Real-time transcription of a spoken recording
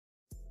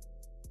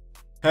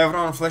Hey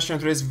everyone, Flash, in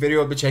today's video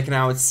I'll be checking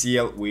out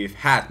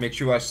sealwifhat. Make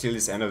sure you watch till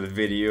this end of the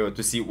video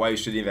to see why you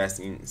should invest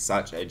in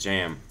such a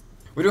gem.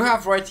 We do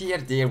have right here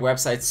their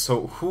website.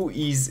 So who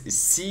is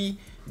C?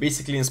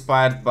 Basically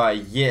inspired by,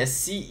 yes,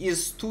 C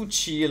is too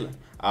chill,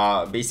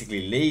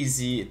 basically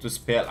lazy to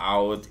spell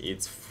out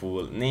its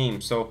full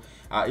name. So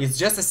it's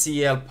just a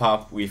CL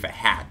PUP with a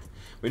hat.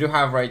 We do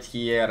have right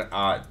here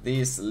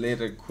this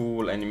little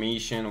cool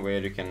animation where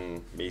you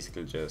can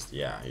basically just,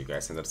 yeah, you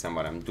guys understand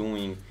what I'm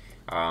doing.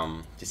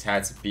 This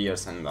hat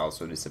appears and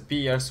also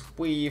disappears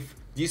with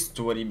this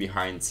story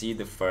behind C,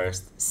 the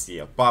first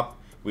CL PUP,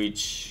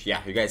 which,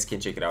 yeah, you guys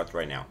can check it out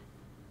right now.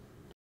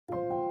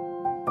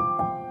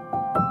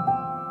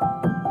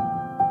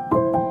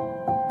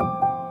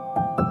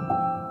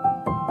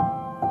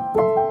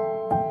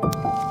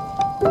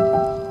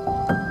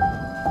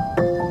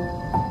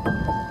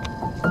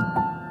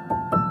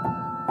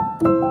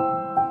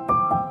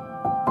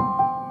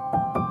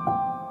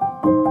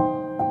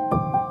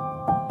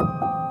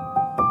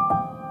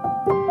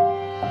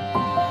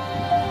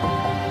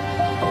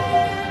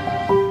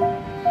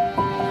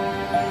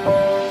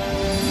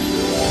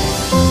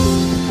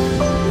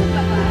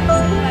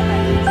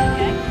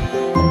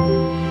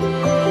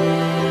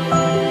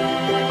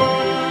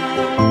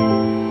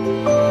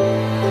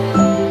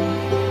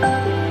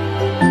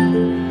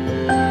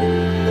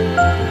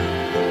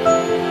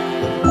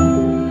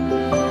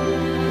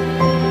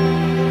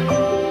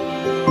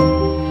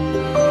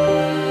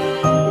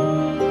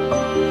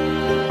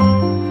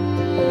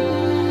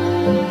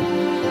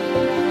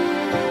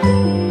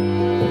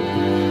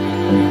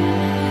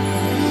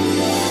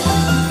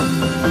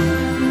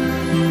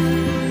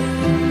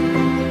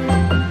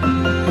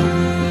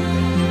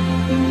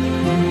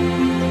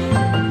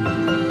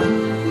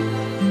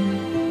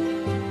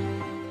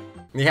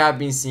 They have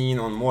been seen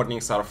on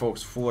Morningstar,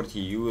 Fox 40,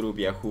 Europe,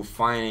 Yahoo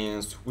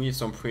Finance with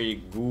some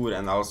pretty good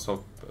and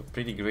also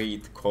pretty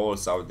great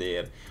calls out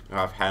there. You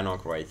have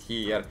Hanok right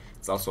here.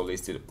 It's also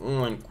listed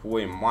on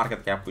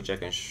CoinMarketCap, which I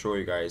can show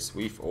you guys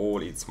with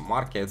all its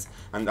markets.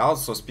 And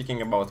also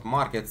speaking about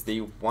markets,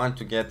 they want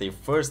to get a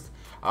first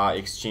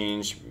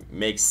exchange,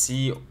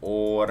 MEXC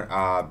or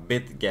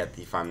BitGet,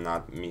 if I'm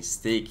not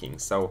mistaken.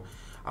 So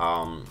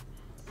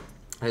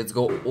let's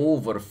go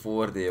over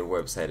for their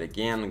website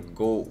again.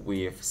 Go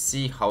with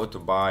see how to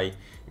buy.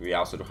 We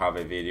also do have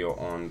a video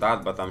on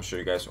that, but I'm sure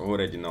you guys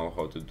already know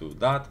how to do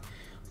that.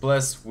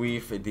 Plus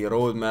with the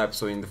roadmap.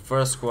 So in the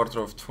first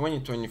quarter of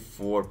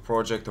 2024,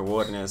 project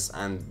awareness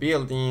and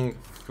building,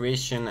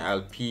 creation,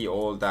 LP,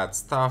 all that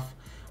stuff.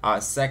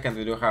 Second,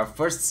 we do have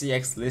first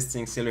CX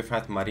listing,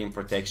 sealwifhat marine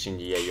protection,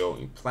 DAO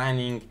in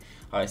planning,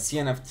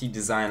 CNFT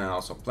design and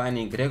also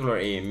planning, regular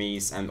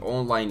AMAs and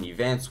online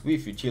events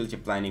with utility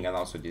planning and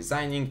also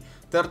designing.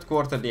 Third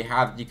quarter, they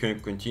have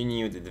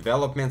continued the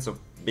developments of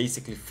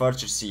basically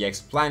further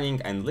CX planning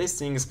and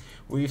listings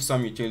with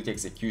some utility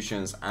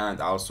executions and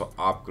also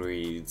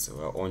upgrades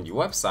on the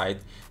website.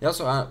 They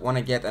also want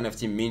to get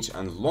NFT mint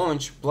and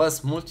launch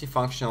plus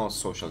multifunctional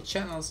social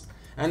channels.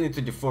 And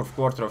into the fourth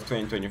quarter of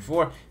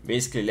 2024,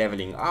 basically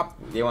leveling up.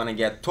 They want to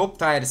get top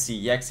tier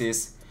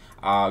CXs,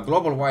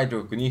 global wide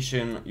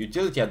recognition,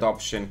 utility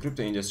adoption,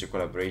 crypto industry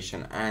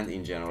collaboration, and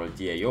in general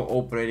DAO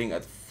operating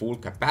at full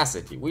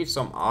capacity with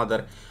some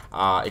other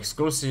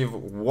exclusive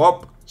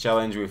WOP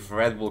challenge with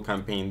Red Bull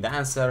campaign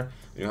dancer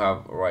you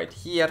have right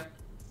here.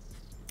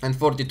 And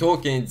for the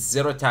token, it's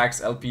zero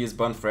tax, LP is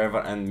banned forever,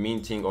 and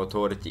minting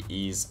authority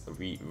is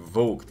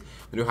revoked.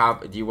 You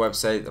have the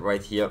website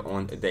right here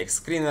on the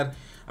screener.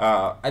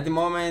 At the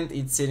moment,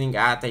 it's sitting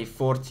at a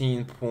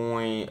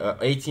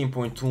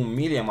 18.2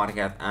 million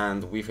market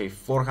and with a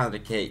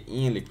 400k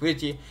in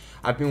liquidity.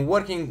 I've been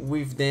working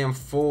with them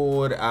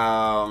for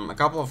a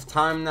couple of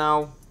time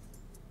now.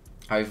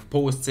 I've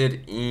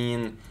posted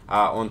in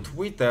on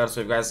Twitter,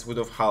 so if you guys would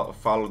have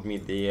followed me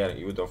there,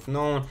 you would have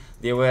known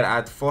they were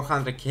at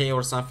 400k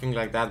or something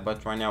like that,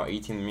 but right now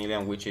 18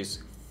 million, which is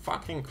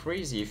fucking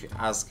crazy if you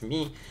ask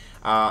me.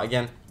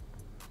 Again,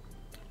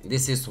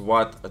 this is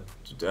what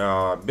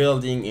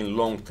building in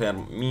long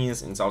term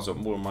means. It's also a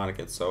bull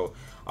market, so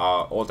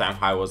all-time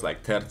high was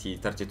like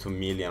 32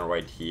 million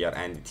right here,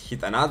 and it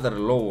hit another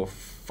low of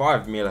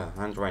 5 million,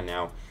 and right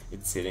now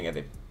it's sitting at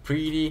a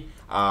pretty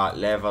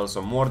level,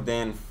 so more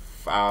than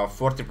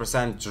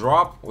 40%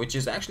 drop, which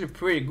is actually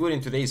pretty good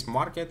in today's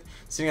market,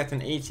 sitting at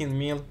an 18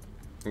 mil.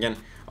 Again,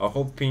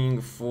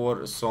 hoping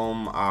for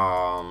some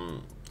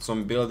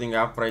building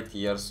up right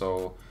here,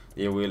 so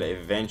they will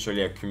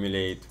eventually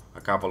accumulate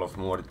a couple of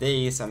more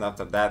days, and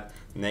after that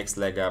next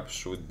leg up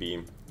should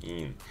be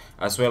in.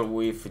 As well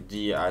with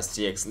the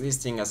CX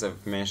listing, as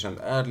I've mentioned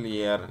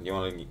earlier, you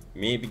want to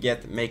maybe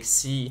get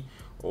MEXC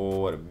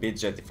or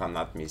BitGet if I'm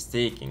not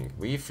mistaken.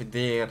 With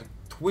their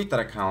Twitter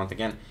account,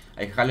 again,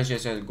 I highly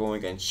suggest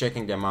going and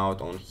checking them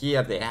out. On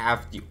here they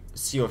have the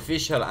C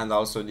official and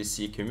also the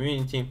C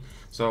community.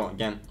 So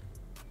again,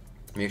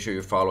 Make sure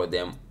you follow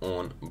them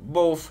on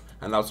both,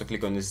 and also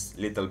click on this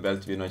little bell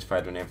to be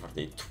notified whenever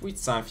they tweet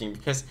something,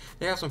 because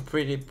they have some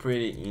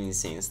pretty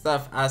insane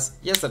stuff. As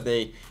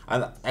yesterday,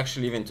 and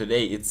actually even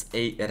today, it's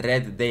a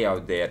red day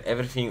out there.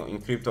 Everything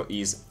in crypto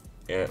is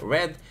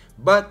red,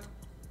 but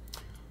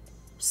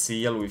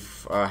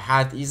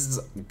CUTEST is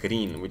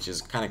green, which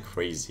is kind of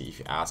crazy if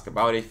you ask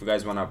about it. If you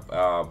guys want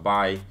to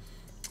buy,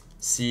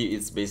 see,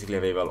 it's basically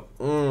available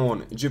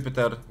on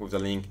Jupiter with the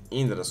link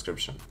in the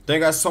description. Thank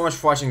you guys so much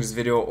for watching this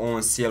video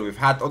on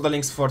sealwifhat. All the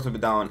links for it will be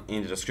down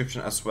in the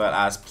description, as well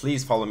as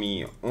please follow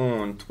me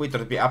on Twitter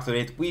to be up to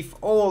date with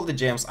all the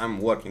gems I'm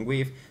working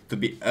with, to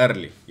be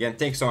early. Again,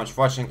 thanks so much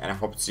for watching, and I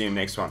hope to see you in the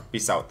next one.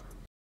 Peace out.